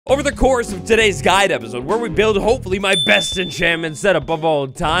Over the course of today's guide episode, where we build hopefully my best enchantment setup of all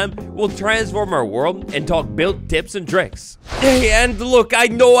time, we'll transform our world and talk build tips and tricks. Hey, and look, I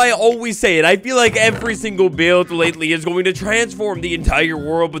know I always say it, I feel like every single build lately is going to transform the entire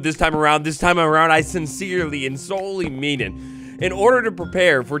world, but this time around, I sincerely and solely mean it. In order to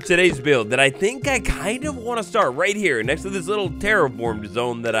prepare for today's build, that I think I kind of want to start right here, next to this little terraformed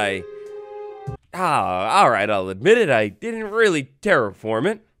zone that alright, I'll admit it, I didn't really terraform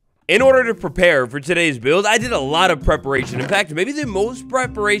it. In order to prepare for today's build, I did a lot of preparation. In fact, maybe the most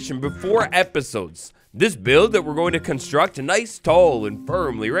preparation before episodes. This build that we're going to construct nice, tall, and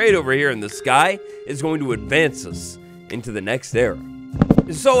firmly right over here in the sky is going to advance us into the next era.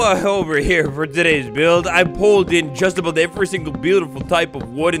 So over here for today's build, I pulled in just about every single beautiful type of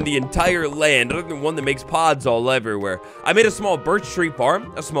wood in the entire land, other than one that makes pods all everywhere. I made a small birch tree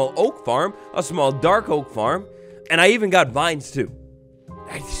farm, a small oak farm, a small dark oak farm, and I even got vines too.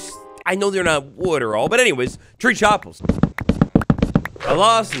 I know they're not wood or all, but anyways, tree choppers.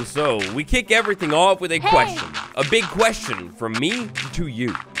 Alas, and so we kick everything off with a question. A big question from me to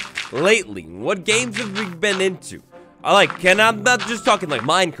you. Lately, what games have we been into? And I'm not just talking like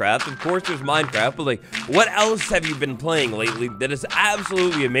Minecraft, of course there's Minecraft, but like, what else have you been playing lately that is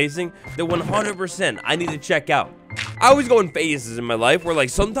absolutely amazing, that 100% I need to check out? I always go in phases in my life where like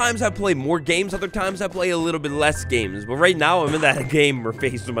sometimes I play more games, other times I play a little bit less games, but right now I'm in that gamer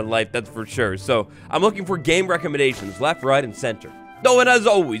phase of my life, that's for sure. So I'm looking for game recommendations, left, right, and center. Oh, and as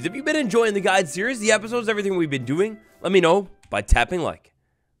always, if you've been enjoying the guide series, the episodes, everything we've been doing, let me know by tapping like.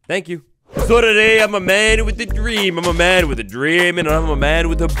 Thank you. So today, I'm a man with a dream, and I'm a man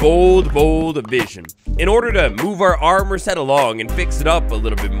with a bold vision. In order to move our armor set along and fix it up a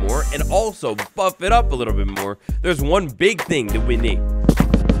little bit more, and also buff it up a little bit more, there's one big thing that we need.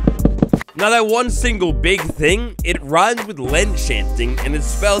 Now that one single big thing, it rhymes with enchanting, and it's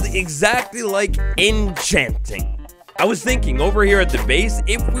spelled exactly like enchanting. I was thinking over here at the base,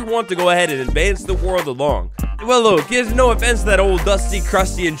 if we want to go ahead and advance the world along. Well, look, here's no offense to that old dusty,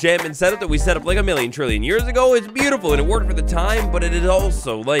 crusty enchantment setup that we set up like a million trillion years ago. It's beautiful and it worked for the time, but it is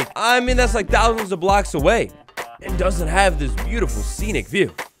also like, that's like thousands of blocks away and doesn't have this beautiful scenic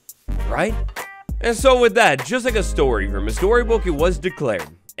view, right? And so with that, just like a story from a storybook, it was declared.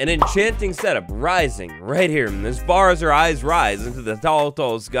 An enchanting setup rising right here, and as far as our eyes rise into the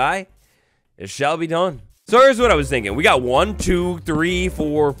tall sky, it shall be done. So here's what I was thinking. We got 1, 2, 3,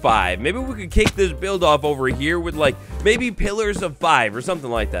 4, 5. Maybe we could kick this build off over here with like maybe pillars of 5 or something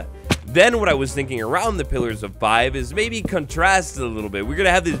like that. Then what I was thinking around the pillars of 5 is maybe contrast it a little bit. We're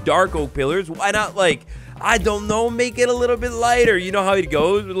gonna have these dark oak pillars. Why not, like, I don't know, make it a little bit lighter? You know how it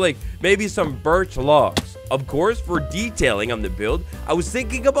goes with like maybe some birch logs. Of course, for detailing on the build, I was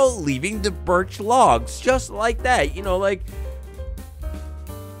thinking about leaving the birch logs just like that. You know, like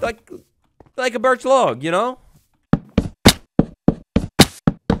a birch log, you know?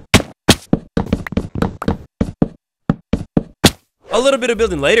 A little bit of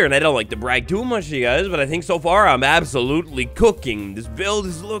building later, and I don't like to brag too much to you guys, but I think so far I'm absolutely cooking. This build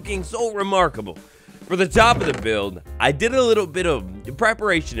is looking so remarkable. For the top of the build, I did a little bit of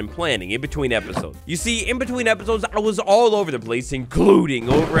preparation and planning in between episodes. You see, in between episodes, I was all over the place, including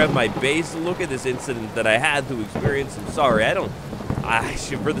over at my base. Look at this incident that I had to experience. I'm sorry,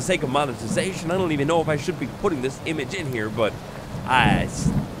 for the sake of monetization, I don't even know if I should be putting this image in here, but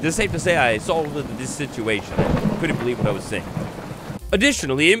it's safe to say I solved this situation. I couldn't believe what I was saying.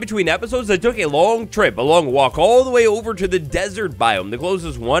 Additionally, in between episodes, I took a long walk all the way over to the desert biome, the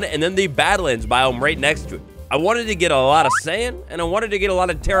closest one, and then the Badlands biome right next to it. I wanted to get a lot of sand, and I wanted to get a lot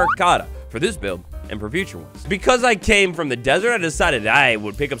of terracotta for this build and for future ones. Because I came from the desert, I decided I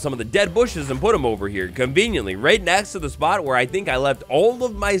would pick up some of the dead bushes and put them over here, conveniently, right next to the spot where I think I left all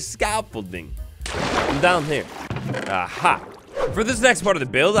of my scaffolding. Down here. Aha. For this next part of the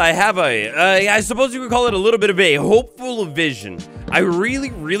build, I have I suppose you could call it a little bit of a hopeful vision. I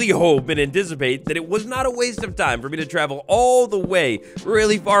really hope and anticipate that it was not a waste of time for me to travel all the way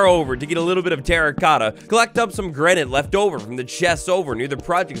really far over to get a little bit of terracotta, collect up some granite left over from the chests over near the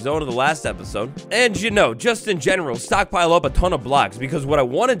project zone of the last episode, and you know, just in general, stockpile up a ton of blocks, because what I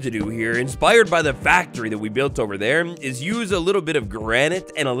wanted to do here, inspired by the factory that we built over there, is use a little bit of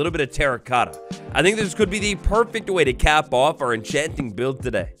granite and a little bit of terracotta. I think this could be the perfect way to cap off our enchanting build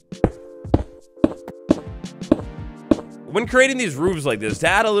today. When creating these roofs like this, to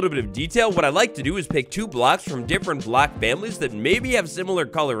add a little bit of detail, what I like to do is pick 2 blocks from different block families that maybe have similar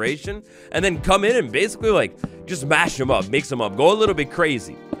coloration, and then come in and basically like just mash them up, mix them up, go a little bit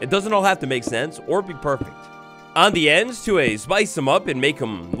crazy. It doesn't all have to make sense or be perfect. On the ends to spice them up and make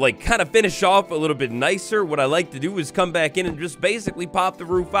them like kind of finish off a little bit nicer, what I like to do is come back in and just basically pop the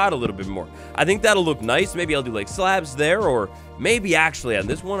roof out a little bit more. I think that'll look nice. Maybe I'll do like slabs there, or maybe actually on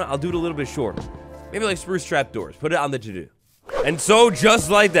this one I'll do it a little bit shorter. Maybe like spruce trap doors. Put it on the to-do. And so, just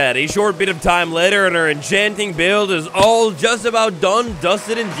like that, a short bit of time later, and our enchanting build is all just about done,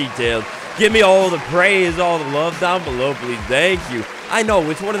 dusted, and detailed. Give me all the praise, all the love down below, please. Thank you. I know,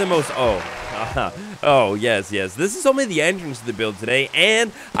 it's one of the most... Oh, yes. This is only the entrance to the build today,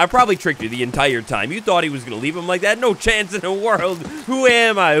 and I probably tricked you the entire time. You thought he was going to leave him like that? No chance in the world. Who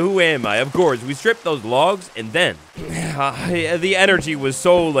am I? Of course, we stripped those logs, and then... the energy was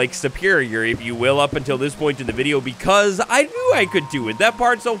so, like, superior, if you will, up until this point in the video, because I knew I could do it. That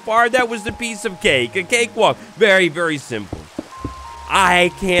part so far, that was the piece of cake. A cakewalk. Very, very simple.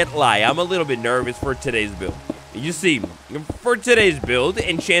 I can't lie. I'm a little bit nervous for today's build. You see, for today's build,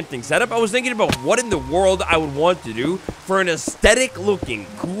 enchanting setup, I was thinking about what in the world I would want to do for an aesthetic-looking,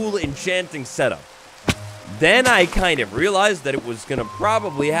 cool, enchanting setup. Then I kind of realized that it was going to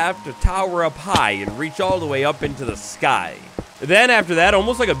probably have to tower up high and reach all the way up into the sky. Then after that,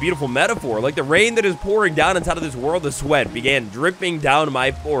 almost like a beautiful metaphor, like the rain that is pouring down inside of this world of sweat began dripping down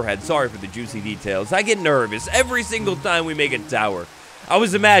my forehead. Sorry for the juicy details. I get nervous every single time we make a tower. I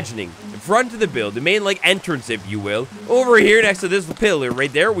was imagining, in front of the build, the main, like, entrance, if you will. Over here next to this pillar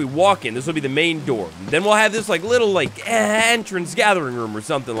right there, we walk in. This will be the main door. Then we'll have this, like, little, like, entrance gathering room or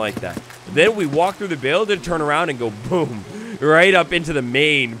something like that. Then we walk through the build and turn around and go boom, right up into the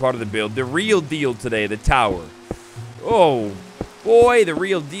main part of the build. The real deal today, the tower. Oh, boy, the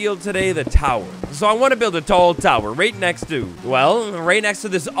real deal today, the tower. So I want to build a tall tower right next to, well, right next to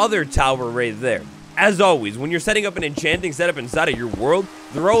this other tower right there. As always, when you're setting up an enchanting setup inside of your world,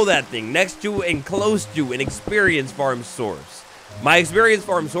 throw that thing next to and close to an experience farm source. My experience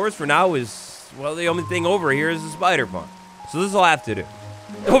farm source for now is, well, the only thing over here is a spider farm. So this will have to do.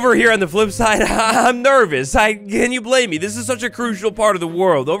 Over here on the flip side, I'm nervous. Can you blame me? This is such a crucial part of the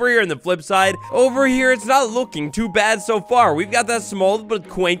world. Over here on the flip side, over here, it's not looking too bad so far. We've got that small but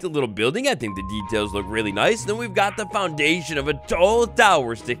quaint little building. I think the details look really nice. Then we've got the foundation of a tall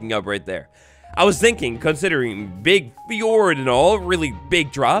tower sticking up right there. I was thinking, considering big fjord and all, really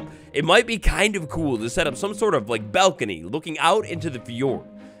big drop, it might be kind of cool to set up some sort of like balcony looking out into the fjord.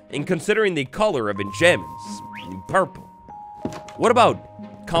 And considering the color of enchantments, purple. What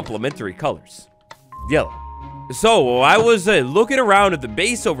about complementary colors? Yellow. So, I was looking around at the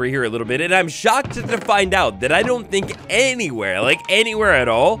base over here a little bit, and I'm shocked to find out that I don't think anywhere, like anywhere at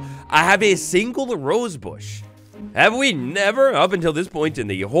all, I have a single rose bush. Have we never, up until this point in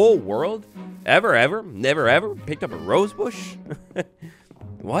the whole world, never ever picked up a rose bush?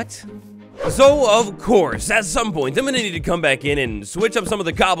 What? So, of course, at some point, I'm going to need to come back in and switch up some of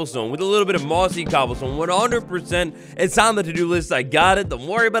the cobblestone with a little bit of mossy cobblestone. 100%, it's on the to-do list. I got it. Don't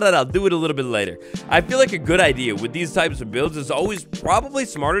worry about it. I'll do it a little bit later. I feel like a good idea with these types of builds is always probably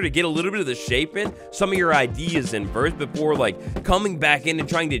smarter to get a little bit of the shape in, some of your ideas in first before, like, coming back in and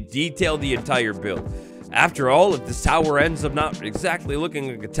trying to detail the entire build. After all, if this tower ends up not exactly looking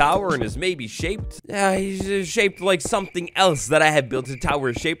like a tower and is maybe shaped like something else that I have built a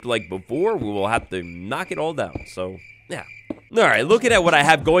tower shaped like before, we will have to knock it all down. So, yeah. Alright, looking at what I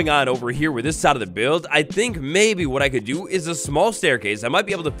have going on over here with this side of the build, I think maybe what I could do is a small staircase. I might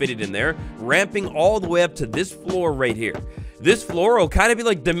be able to fit it in there, ramping all the way up to this floor right here. This floor will kind of be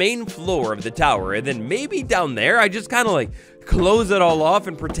like the main floor of the tower, and then maybe down there, I just kind of like close it all off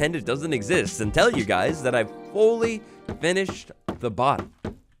and pretend it doesn't exist and tell you guys that I've fully finished the bottom.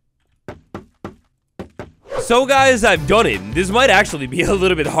 So guys, I've done it. This might actually be a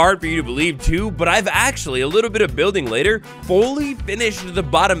little bit hard for you to believe too, but I've actually, a little bit of building later, fully finished the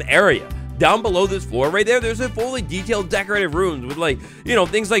bottom area. Down below this floor right there, there's a fully detailed decorative rooms with, like, you know,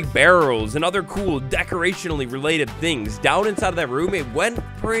 things like barrels and other cool decorationally related things. Down inside of that room, it went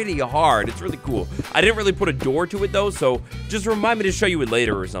pretty hard. It's really cool. I didn't really put a door to it though, so just remind me to show you it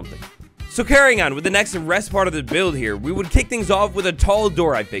later or something. So carrying on with the next and rest part of the build here, we would kick things off with a tall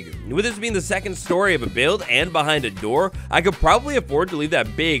door, I figured. With this being the second story of a build and behind a door, I could probably afford to leave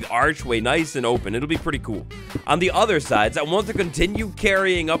that big archway nice and open. It'll be pretty cool. On the other sides, I want to continue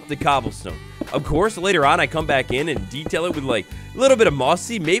carrying up the cobblestone. Of course, later on, I come back in and detail it with like a little bit of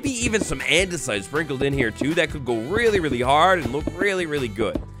mossy, maybe even some andesite sprinkled in here too. That could go really, really hard and look really, really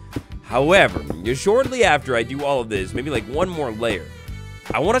good. However, shortly after I do all of this, maybe like one more layer,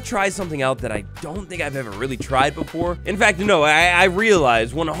 I want to try something out that I don't think I've ever really tried before. In fact, no, I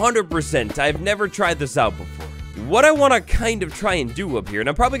realize 100% I've never tried this out before. What I want to kind of try and do up here, and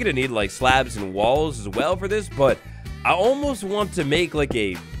I'm probably going to need like slabs and walls as well for this, but I almost want to make like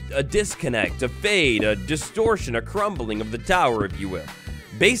a a disconnect, a fade, a distortion, a crumbling of the tower, if you will.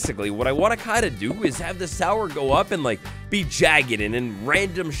 Basically, what I want to kind of do is have this tower go up and like be jagged and in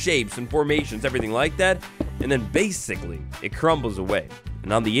random shapes and formations, everything like that. And then basically, it crumbles away.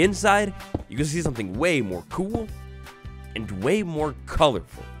 And on the inside, you can see something way more cool and way more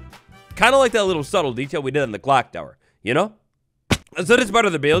colorful. Kind of like that little subtle detail we did on the clock tower, you know? So this part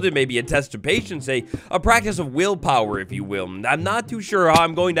of the build, it may be a test of patience, a practice of willpower, if you will. I'm not too sure how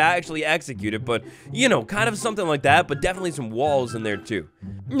I'm going to actually execute it, but, you know, kind of something like that, but definitely some walls in there too.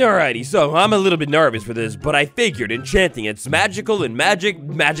 Alrighty, so I'm a little bit nervous for this, but I figured enchanting, it's magical, and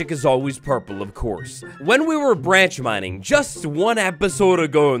magic is always purple, of course. When we were branch mining, just one episode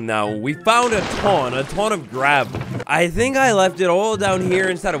ago now, we found a ton of gravel. I think I left it all down here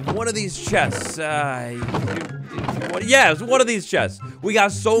inside of one of these chests. Yeah, it was one of these chests. We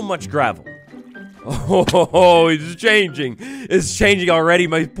got so much gravel. Oh, it's changing. It's changing already.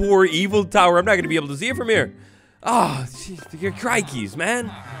 My poor evil tower. I'm not going to be able to see it from here. Oh, your crikeys,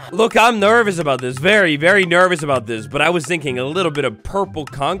 man. Look, I'm nervous about this. Very, very nervous about this. But I was thinking a little bit of purple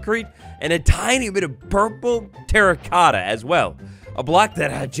concrete and a tiny bit of purple terracotta as well. A block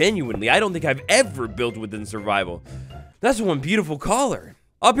that genuinely I don't think I've ever built within survival. That's one beautiful color.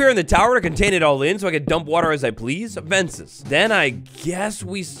 Up here in the tower to contain it all in so I can dump water as I please, fences. Then I guess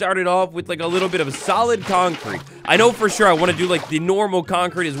we started off with like a little bit of solid concrete. I know for sure I want to do like the normal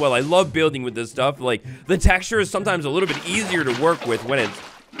concrete as well. I love building with this stuff. Like the texture is sometimes a little bit easier to work with when it's...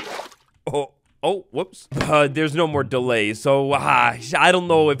 Oh, whoops. There's no more delay, so I don't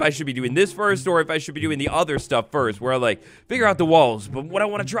know if I should be doing this first or if I should be doing the other stuff first, where I like figure out the walls. But what I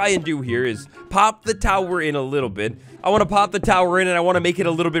want to try and do here is pop the tower in a little bit. I want to pop the tower in and I want to make it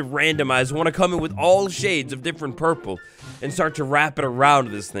a little bit randomized. I want to come in with all shades of different purple and start to wrap it around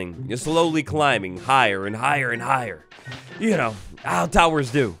this thing. You're slowly climbing higher and higher and higher. You know, how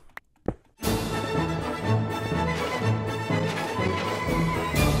towers do.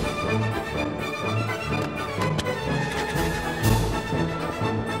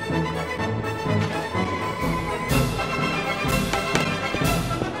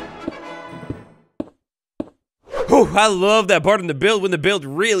 Whew, I love that part in the build when the build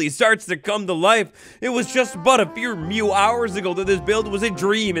really starts to come to life. It was just but a few hours ago that this build was a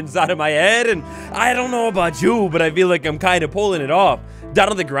dream inside of my head, and I don't know about you, but I feel like I'm kind of pulling it off. Down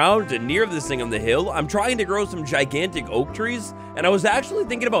on the ground and near this thing on the hill, I'm trying to grow some gigantic oak trees, and I was actually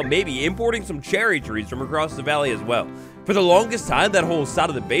thinking about maybe importing some cherry trees from across the valley as well. For the longest time, that whole side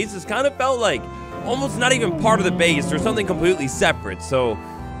of the base has kind of felt like almost not even part of the base or something completely separate, so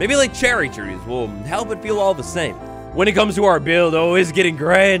maybe like cherry trees will help it feel all the same. When it comes to our build, oh, it's getting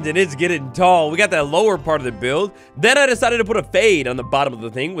grand and it's getting tall. We got that lower part of the build. Then I decided to put a fade on the bottom of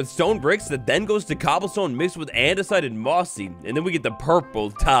the thing with stone bricks that then goes to cobblestone mixed with andesite and mossy. And then we get the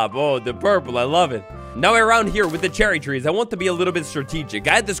purple top. Oh, the purple, I love it. Now around here with the cherry trees, I want to be a little bit strategic.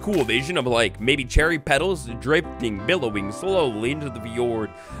 I had this cool vision of like maybe cherry petals drifting, billowing slowly into the fjord.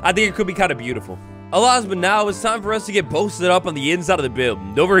 I think it could be kind of beautiful. Alas, but now it's time for us to get posted up on the inside of the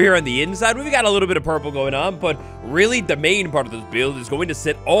build. Over here on the inside, we've got a little bit of purple going on, but really the main part of this build is going to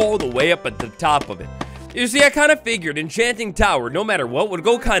sit all the way up at the top of it. You see, I kind of figured Enchanting Tower, no matter what, would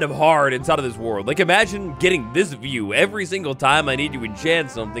go kind of hard inside of this world. Like, imagine getting this view every single time I need to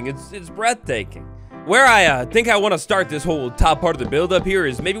enchant something. It's breathtaking. Where I think I want to start this whole top part of the build up here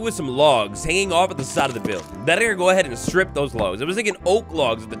is maybe with some logs hanging off at the side of the build. Then I'm going to go ahead and strip those logs. I was thinking oak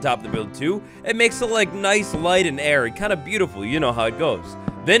logs at the top of the build too. It makes it like nice, light, and airy, kind of beautiful. You know how it goes.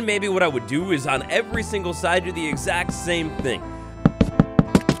 Then maybe what I would do is on every single side do the exact same thing.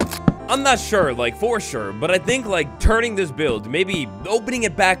 I'm not sure, like, for sure, but I think, like, turning this build, maybe opening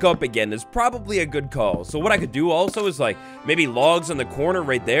it back up again is probably a good call. So what I could do also is, like, maybe logs on the corner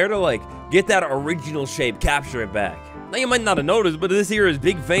right there to, like, get that original shape, capture it back. Now, you might not have noticed, but this here is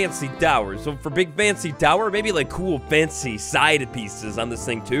Big Fancy Tower. So for Big Fancy Tower, maybe, like, cool, fancy side pieces on this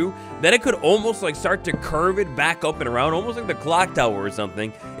thing, too. Then it could almost, like, start to curve it back up and around, almost like the clock tower or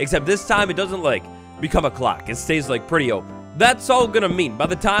something. Except this time, it doesn't, like, become a clock. It stays, like, pretty open. That's all gonna mean by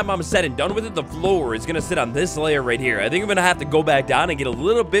the time I'm said and done with it, the floor is gonna sit on this layer right here. I think I'm gonna have to go back down and get a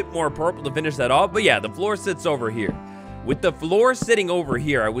little bit more purple to finish that off. But yeah, the floor sits over here. With the floor sitting over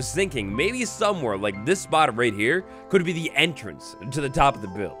here, I was thinking maybe somewhere like this spot right here could be the entrance to the top of the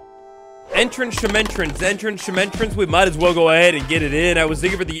build. Entrance, we might as well go ahead and get it in. I was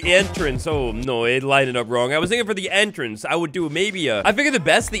thinking for the entrance. Oh, no, it lined it up wrong. I was thinking for the entrance, I would do maybe I figured the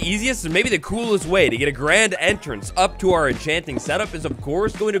best, the easiest, and maybe the coolest way to get a grand entrance up to our enchanting setup is, of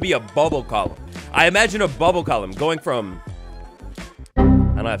course, going to be a bubble column. I imagine a bubble column going from... I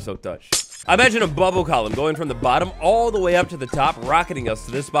don't have so touched. Imagine a bubble column going from the bottom all the way up to the top, rocketing us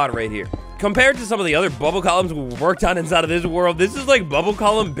to this spot right here. Compared to some of the other bubble columns we worked on inside of this world, this is like bubble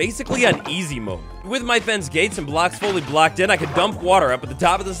column basically on easy mode. With my fence gates and blocks fully blocked in, I could dump water up at the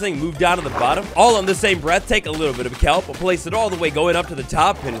top of this thing, move down to the bottom, all on the same breath, take a little bit of kelp, place it all the way going up to the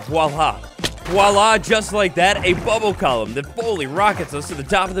top, and voila. Voila, just like that, a bubble column that fully rockets us to the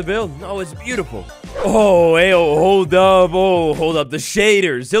top of the build. Oh, it's beautiful. Oh, hey, oh, hold up, the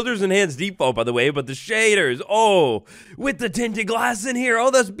shaders. Tilder's enhanced default, by the way, but the shaders, oh, with the tinted glass in here, oh,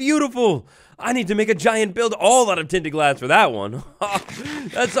 that's beautiful. I need to make a giant build all out of tinted glass for that one.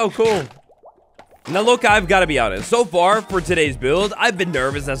 That's so cool. Now look, I've got to be honest, so far for today's build, I've been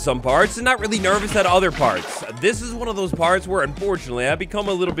nervous at some parts and not really nervous at other parts. This is one of those parts where unfortunately I've become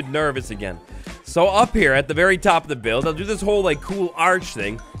a little bit nervous again. So up here at the very top of the build, I'll do this whole like cool arch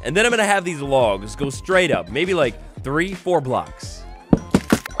thing, and then I'm gonna have these logs go straight up, maybe like 3-4 blocks.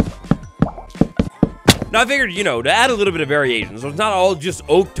 Now I figured, you know, to add a little bit of variation, so it's not all just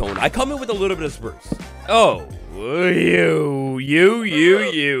oak tone, I come in with a little bit of spruce. Oh. You,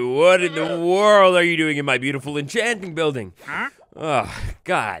 what in the world are you doing in my beautiful enchanting building? Oh,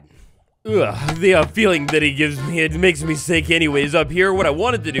 God. Ugh, the feeling that he gives me, it makes me sick anyways. Up here, what I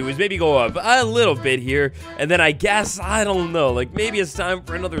wanted to do is maybe go up a little bit here, and then I guess, I don't know, like maybe it's time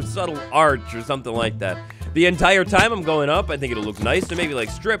for another subtle arch or something like that. The entire time I'm going up, I think it'll look nice to maybe like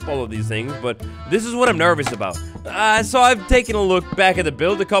strip all of these things, but this is what I'm nervous about. So I've taken a look back at the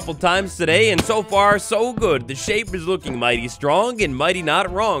build a couple times today, and so far, so good. The shape is looking mighty strong and mighty not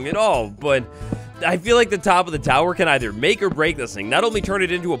wrong at all, but I feel like the top of the tower can either make or break this thing. Not only turn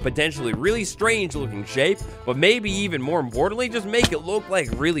it into a potentially really strange looking shape, but maybe even more importantly, just make it look like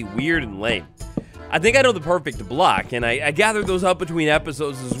really weird and lame. I think I know the perfect block, and I gathered those up between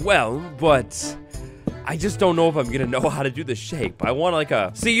episodes as well, but I just don't know if I'm gonna know how to do the shape. I want like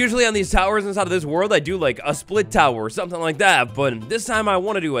a... See, usually on these towers inside of this world, I do like a split tower or something like that, but this time I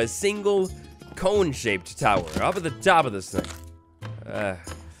want to do a single cone-shaped tower up at the top of this thing.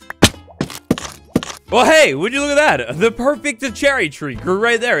 Well, hey, would you look at that? The perfect cherry tree grew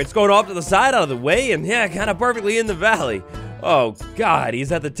right there. It's going off to the side, out of the way, and yeah, kind of perfectly in the valley. Oh, God,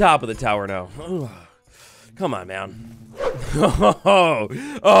 he's at the top of the tower now. Ugh. Come on, man.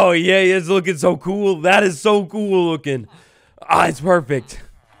 Oh, yeah, it's looking so cool. That is so cool looking. Ah, it's perfect.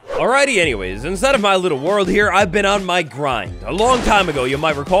 Alrighty, anyways, inside of my little world here, I've been on my grind. A long time ago, you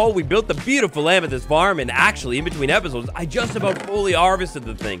might recall, we built the beautiful amethyst farm, and actually, in between episodes, I just about fully harvested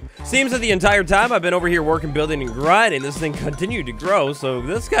the thing. Seems that the entire time I've been over here working, building, and grinding, this thing continued to grow, so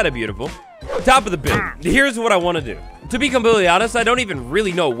that's kind of beautiful. Top of the build. Here's what I want to do. To be completely honest, I don't even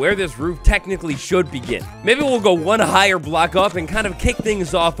really know where this roof technically should begin. Maybe we'll go one higher block up and kind of kick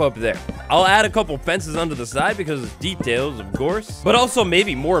things off up there. I'll add a couple fences onto the side because it's details, of course. But also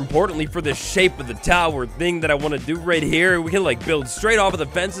maybe more importantly for the shape of the tower thing that I want to do right here, we can like build straight off of the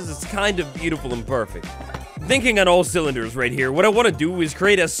fences. It's kind of beautiful and perfect. Thinking on all cylinders right here, what I want to do is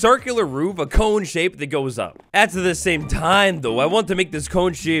create a circular roof, a cone shape that goes up. At the same time though, I want to make this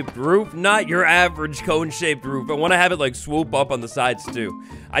cone shaped roof not your average cone shaped roof. I want to have it like swoop up on the sides too.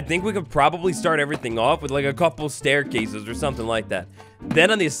 I think we could probably start everything off with like a couple staircases or something like that.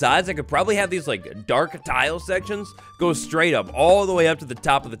 Then on these sides, I could probably have these like dark tile sections go straight up all the way up to the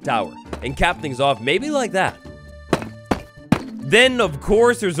top of the tower and cap things off maybe like that. Then, of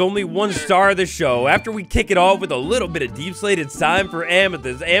course, there's only one star of the show. After we kick it off with a little bit of deep slate, it's time for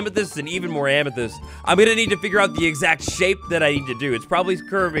amethyst. Amethyst and even more amethyst. I'm gonna need to figure out the exact shape that I need to do. It's probably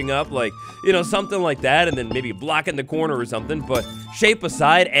curving up, like, you know, something like that, and then maybe blocking the corner or something. But shape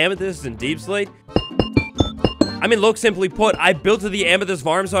aside, amethyst and deep slate. I mean, look, simply put, I built the amethyst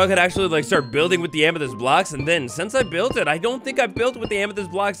farm so I could actually, like, start building with the amethyst blocks, and then, since I built it, I don't think I built with the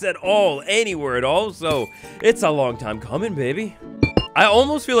amethyst blocks at all, anywhere at all, so it's a long time coming, baby. I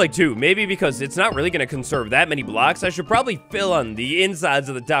almost feel like, too, maybe because it's not really gonna conserve that many blocks, I should probably fill on the insides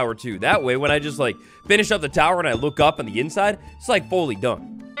of the tower, too. That way, when I just, like, finish up the tower and I look up on the inside, it's, like, fully done.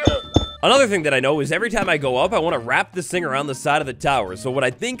 Another thing that I know is every time I go up, I want to wrap this thing around the side of the tower. So what I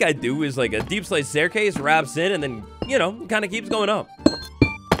think I do is like a deep slate staircase wraps in and then, you know, kind of keeps going up.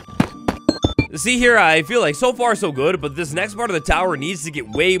 See here, I feel like so far so good, but this next part of the tower needs to get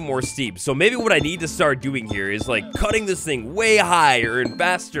way more steep. So maybe what I need to start doing here is like cutting this thing way higher and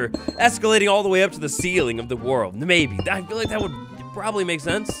faster, escalating all the way up to the ceiling of the world. Maybe. I feel like that would probably make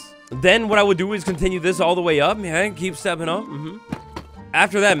sense. Then what I would do is continue this all the way up. Yeah, keep stepping up.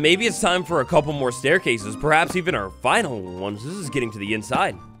 After that, maybe it's time for a couple more staircases, perhaps even our final ones. This is getting to the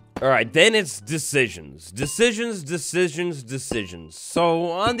inside. Alright, then it's decisions. Decisions.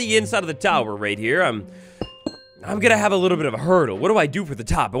 So, on the inside of the tower right here, I'm I'm gonna have a little bit of a hurdle. What do I do for the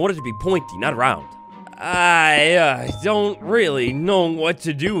top? I want it to be pointy, not round. I don't really know what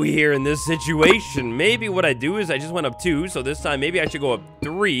to do here in this situation. Maybe what I do is I just went up 2, so this time maybe I should go up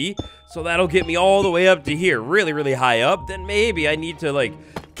 3. So that'll get me all the way up to here, really, really high up. Then maybe I need to, like,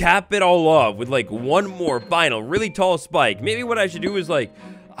 cap it all off with, like, one more final really tall spike. Maybe what I should do is, like,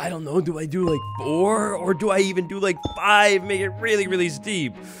 I don't know, do I do, like, 4? Or do I even do, like, 5? Make it really, really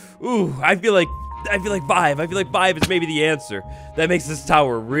steep. Ooh, I feel like 5. I feel like 5 is maybe the answer. That makes this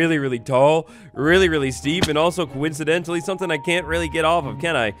tower really, really tall, really, really steep, and also coincidentally something I can't really get off of,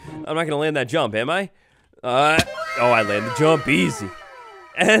 can I? I'm not gonna land that jump, am I? Oh, I land the jump easy.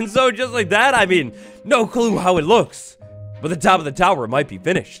 And so just like that, I mean, no clue how it looks. But the top of the tower might be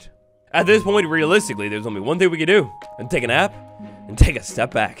finished. At this point, realistically, there's only one thing we can do. And take a nap, and take a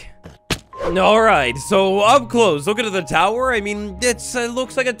step back. Alright, so up close, looking at the tower, I mean, it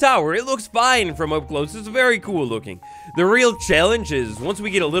looks like a tower. It looks fine from up close. It's very cool looking. The real challenge is, once we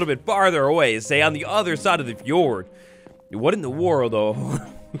get a little bit farther away, say on the other side of the fjord. What in the world, though?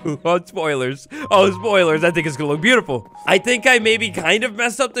 Oh, spoilers. Oh, spoilers. I think it's gonna look beautiful. I think I maybe kind of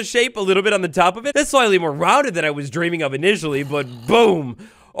messed up the shape a little bit on the top of it. It's slightly more rounded than I was dreaming of initially, but boom.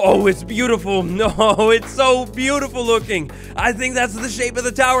 Oh, it's beautiful. No, it's so beautiful looking. I think that's the shape of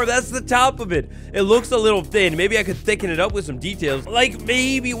the tower. That's the top of it. It looks a little thin. Maybe I could thicken it up with some details. Like,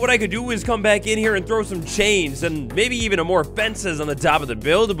 maybe what I could do is come back in here and throw some chains and maybe even more fences on the top of the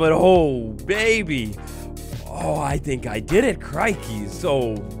build. But, oh, baby. Oh, I think I did it. Crikey.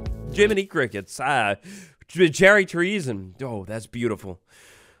 So, Jiminy Crickets. Cherry trees and, oh, that's beautiful.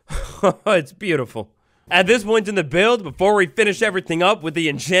 It's beautiful. At this point in the build, before we finish everything up with the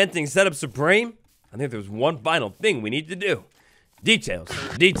enchanting setup supreme, I think there's one final thing we need to do. Details,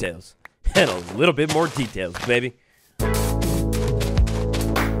 details, and a little bit more details, baby.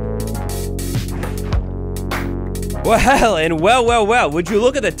 Well, and well, would you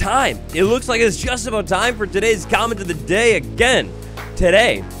look at the time? It looks like it's just about time for today's comment of the day again.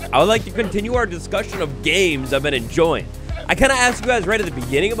 Today, I would like to continue our discussion of games I've been enjoying. I kind of asked you guys right at the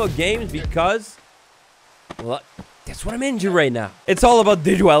beginning about games because, well, that's what I'm into right now. It's all about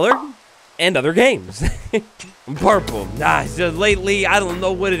The Dweller and other games. Purple. So lately, I don't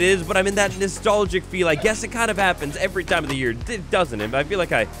know what it is, but I'm in that nostalgic feel. I guess it kind of happens every time of the year. It doesn't it? But I feel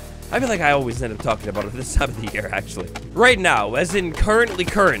like I always end up talking about it this time of the year, actually. Right now, as in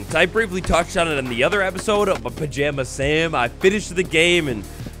current, I briefly touched on it in the other episode of Pajama Sam. I finished the game and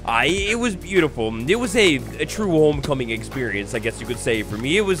it was beautiful. It was a true homecoming experience, I guess you could say, for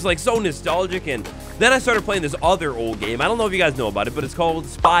me. It was like so nostalgic, and then I started playing this other old game. I don't know if you guys know about it, but it's called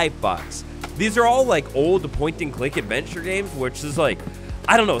Spy Fox. These are all like old point-and-click adventure games, which is like,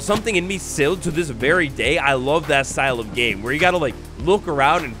 I don't know, something in me still to this very day. I love that style of game where you gotta like look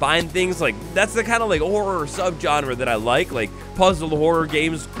around and find things. Like, that's the kind of like horror subgenre that I like puzzle horror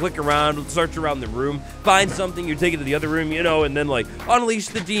games. Click around, search around the room, find something, you take it to the other room, you know, and then like unleash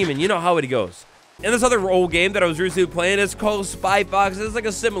the demon. You know how it goes. And this other old game that I was recently playing is called Spy Fox. It's like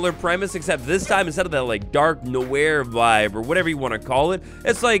a similar premise, except this time, instead of that like dark noir vibe or whatever you want to call it,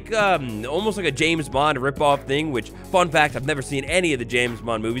 it's like almost like a James Bond ripoff thing. Which, fun fact, I've never seen any of the James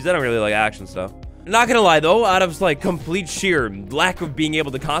Bond movies. I don't really like action stuff. Not gonna lie though, out of like complete sheer lack of being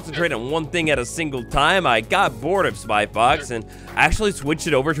able to concentrate on one thing at a single time, I got bored of Spy Fox and actually switched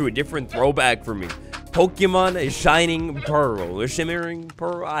it over to a different throwback for me. Pokemon Shining Pearl or Shimmering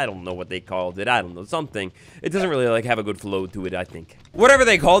Pearl. I don't know what they called it. I don't know, something. It doesn't really like have a good flow to it, I think. Whatever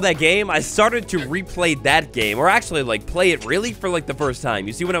they call that game, I started to replay that game, or actually like play it really for like the first time.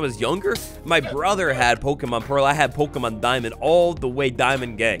 You see, when I was younger, my brother had Pokemon Pearl. I had Pokemon Diamond, all the way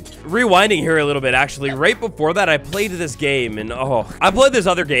Diamond Gang. Rewinding here a little bit, actually, right before that, I played this game, and I played this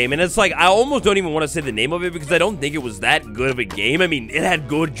other game, and it's like, I almost don't even want to say the name of it because I don't think it was that good of a game. I mean, it had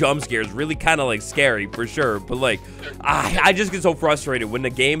good jump scares, really kind of like scary for sure, but like, I just get so frustrated when the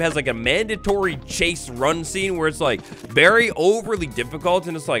game has like a mandatory chase run scene where it's like very overly difficult,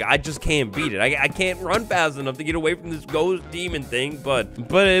 and it's like, I just can't beat it. I can't run fast enough to get away from this ghost demon thing.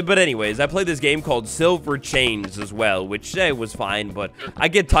 But anyways, I played this game called Silver Chains as well, which was fine, but I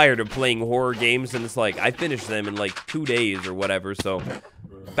get tired of playing horror games, and it's like, I finished them in like 2 days or whatever, so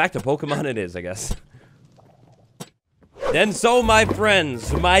back to Pokemon it is, I guess. And so, my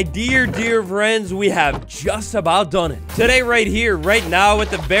friends, my dear friends, we have just about done it. Today, right here, right now, at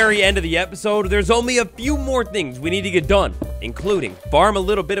the very end of the episode, there's only a few more things we need to get done, including farm a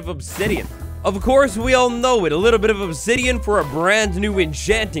little bit of obsidian. Of course, we all know it, a little bit of obsidian for a brand new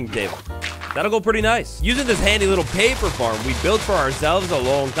enchanting table. That'll go pretty nice. Using this handy little paper farm we built for ourselves a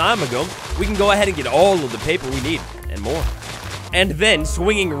long time ago, we can go ahead and get all of the paper we need, and more. And then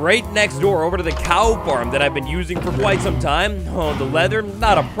swinging right next door over to the cow farm that I've been using for quite some time. Oh, the leather,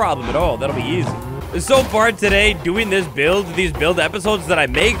 not a problem at all. That'll be easy. So far today, doing this build, these build episodes that I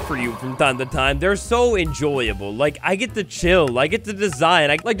make for you from time to time, they're so enjoyable. Like, I get to chill, I get to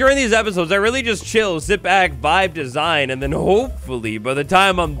design. Like, during these episodes, I really just chill, sit back, vibe, design, and then hopefully, by the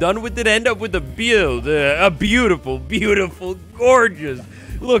time I'm done with it, end up with a build. A beautiful, beautiful, gorgeous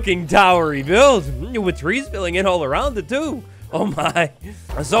looking towery build. With trees filling in all around it, too. Oh my.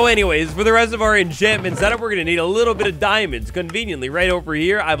 So anyways, for the rest of our enchantment setup, we're gonna need a little bit of diamonds. Conveniently, right over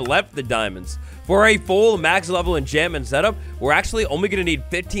here, I've left the diamonds. For a full max level enchantment setup, we're actually only gonna need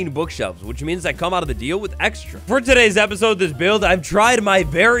 15 bookshelves, which means I come out of the deal with extra. For today's episode, this build, I've tried my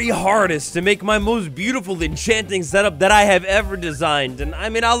very hardest to make my most beautiful enchanting setup that I have ever designed. And I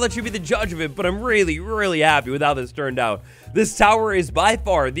mean, I'll let you be the judge of it, but I'm really, really happy with how this turned out. This tower is by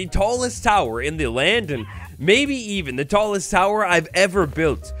far the tallest tower in the land, and maybe even the tallest tower I've ever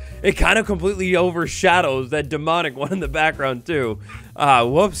built. It kind of completely overshadows that demonic one in the background too.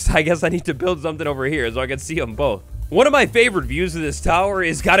 Whoops, I guess I need to build something over here so I can see them both. One of my favorite views of this tower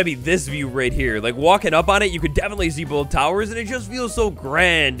is gotta be this view right here. Like, walking up on it, you could definitely see both towers, and it just feels so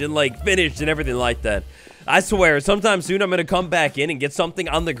grand and like finished and everything like that. I swear, sometime soon I'm gonna come back in and get something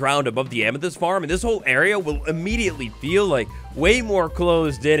on the ground above the amethyst farm, and this whole area will immediately feel like way more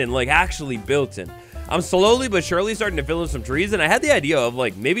closed in and like actually built in. I'm slowly but surely starting to fill in some trees, and I had the idea of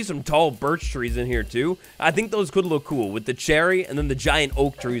like maybe some tall birch trees in here too. I think those could look cool with the cherry and then the giant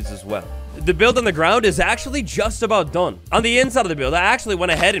oak trees as well. The build on the ground is actually just about done. On the inside of the build, I actually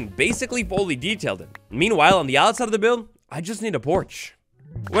went ahead and basically fully detailed it. Meanwhile, on the outside of the build, I just need a porch.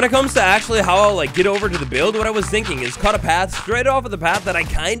 When it comes to actually how I'll like get over to the build, what I was thinking is cut a path straight off of the path that I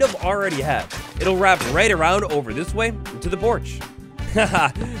kind of already have. It'll wrap right around over this way to the porch.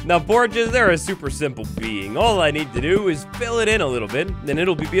 Now porches, they're a super simple being. All I need to do is fill it in a little bit, then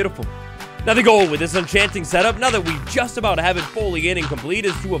it'll be beautiful. Now the goal with this enchanting setup, now that we just about have it fully in and complete,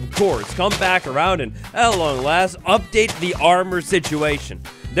 is to of course come back around and at long last update the armor situation.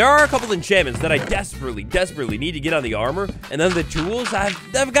 There are a couple enchantments that I desperately need to get on the armor, and then the tools,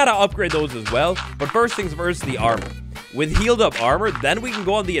 I've got to upgrade those as well. But first things first, the armor. With healed up armor, then we can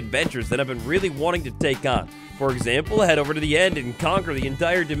go on the adventures that I've been really wanting to take on. For example, head over to the end and conquer the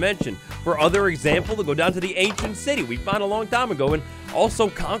entire dimension. For other example, to go down to the ancient city we found a long time ago and also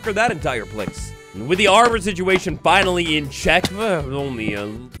conquer that entire place. And with the armor situation finally in check, only a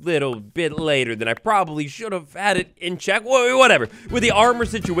little bit later than I probably should have had it in check, whatever. With the armor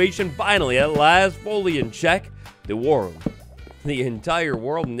situation finally at last fully in check, the world, the entire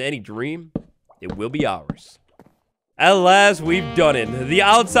world in any dream, it will be ours. At last, we've done it. The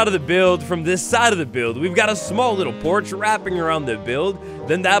outside of the build, from this side of the build, we've got a small little porch wrapping around the build,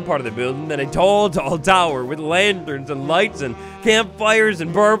 then that part of the build, and then a tall tower with lanterns and lights and campfires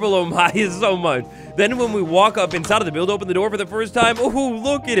and purple. Oh my, so much. Then when we walk up inside of the build, open the door for the first time, oh,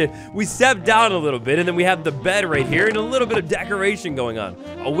 look at it. We step down a little bit, and then we have the bed right here and a little bit of decoration going on.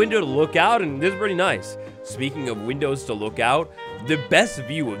 A window to look out, and this is pretty nice. Speaking of windows to look out, the best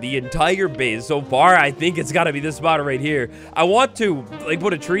view of the entire base so far, I think it's got to be this spot right here. I want to like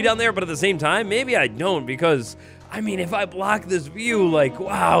put a tree down there, but at the same time, maybe I don't, because I mean, if I block this view, like,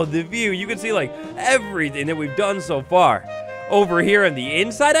 wow, the view, you can see like everything that we've done so far. Over here on the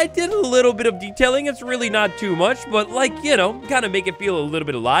inside, I did a little bit of detailing. It's really not too much, but like, you know, kind of make it feel a little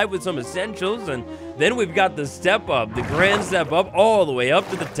bit alive with some essentials. And then we've got the step up, the grand step up, all the way up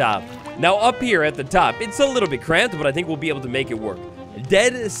to the top. Now up here at the top, it's a little bit cramped, but I think we'll be able to make it work.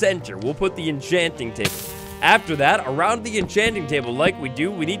 Dead center, we'll put the enchanting table. After that, around the enchanting table, like we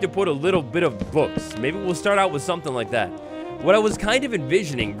do, we need to put a little bit of books. Maybe we'll start out with something like that. What I was kind of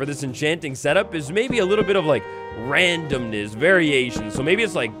envisioning for this enchanting setup is maybe a little bit of like randomness, variation. So maybe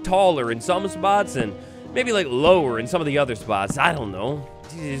it's like taller in some spots and maybe like lower in some of the other spots. I don't know.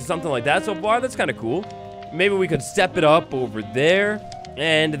 Something like that so far. That's kind of cool. Maybe we could step it up over there.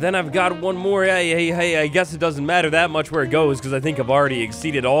 And then I've got one more. Hey, I guess it doesn't matter that much where it goes because I think I've already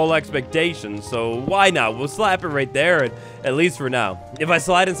exceeded all expectations. So why not? We'll slap it right there, at least for now. If I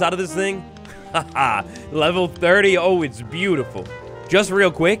slide inside of this thing, haha, level 30. Oh, it's beautiful. Just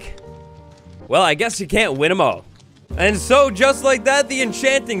real quick. Well, I guess you can't win them all. And so, just like that, the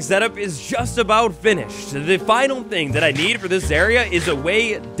enchanting setup is just about finished. The final thing that I need for this area is a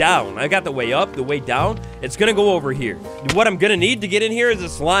way down. I got the way up, the way down. It's gonna go over here. What I'm gonna need to get in here is a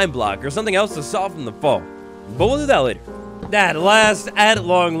slime block or something else to soften the fall. But we'll do that later. At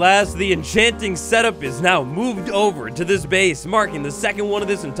long last, the enchanting setup is now moved over to this base, marking the second one of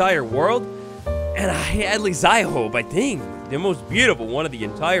this entire world. And at least I hope, I think, the most beautiful one of the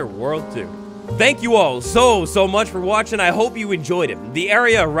entire world too. Thank you all so much for watching. I hope you enjoyed it. The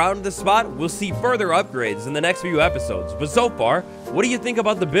area around the spot will see further upgrades in the next few episodes. But so far, what do you think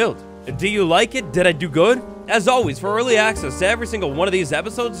about the build? Do you like it? Did I do good? As always, for early access to every single one of these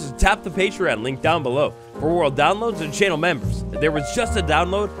episodes, tap the Patreon link down below. For world downloads and channel members, there was just a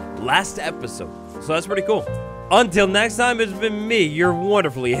download last episode, so that's pretty cool. Until next time, it's been me, your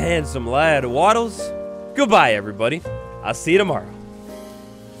wonderfully handsome lad, Waddles. Goodbye, everybody. I'll see you tomorrow.